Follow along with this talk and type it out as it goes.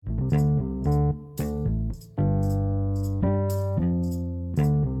Hello,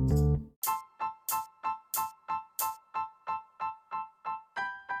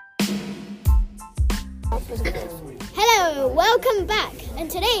 welcome back.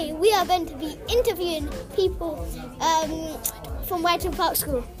 And today we are going to be interviewing people from Whitehill Park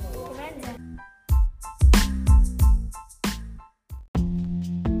School.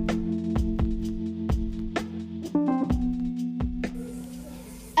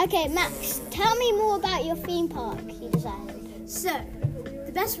 Okay, Max, tell me more about your theme park you designed. So,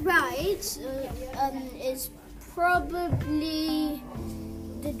 the best ride is probably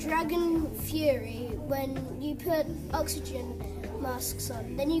the Dragon Fury, when you put oxygen masks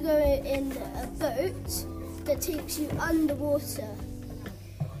on. Then you go in a boat that takes you underwater.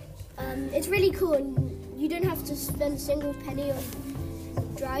 It's really cool, and you don't have to spend a single penny on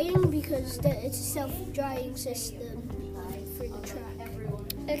drying because it's a self-drying system through the track.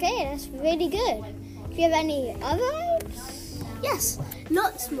 Okay, that's really good. Do you have any other rides? Yes,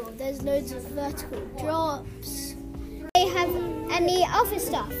 lots more. There's loads of vertical drops. Do you have any other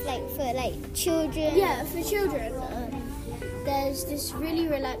stuff, for children? Yeah, for children. There's this really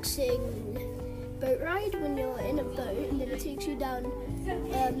relaxing boat ride when you're in a boat, and then it takes you down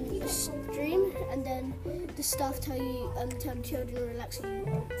a stream, and then the staff tell the children a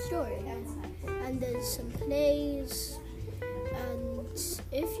relaxing story. And there's some plays. And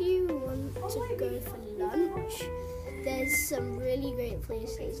if you want to go for lunch, there's some really great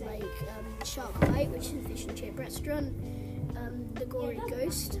places like Shark Bite, which is a fish and chip restaurant, the Gory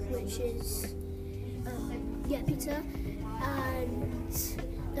Ghost, which is pizza, and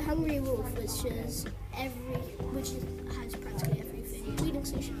the Hungry Wolf, which has practically everything. Weeding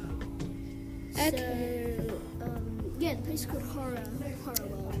station. Okay. So the place is called Horror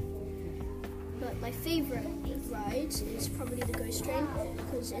World. But my favourite ride is probably the Ghost Train,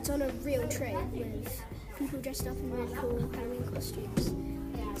 because it's on a real train with people dressed up in really cool Halloween costumes.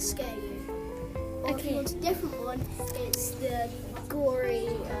 It's scary. Or if you want a different one, it's the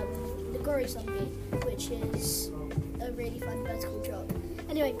gory zombie, which is a really fun vertical drop.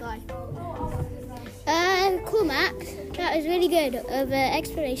 Anyway, bye. Cool, Max. That was really good of an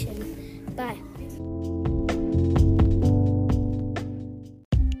explanation. Bye.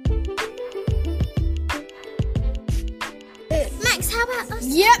 Max, how about us?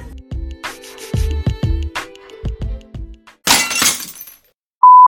 Yep.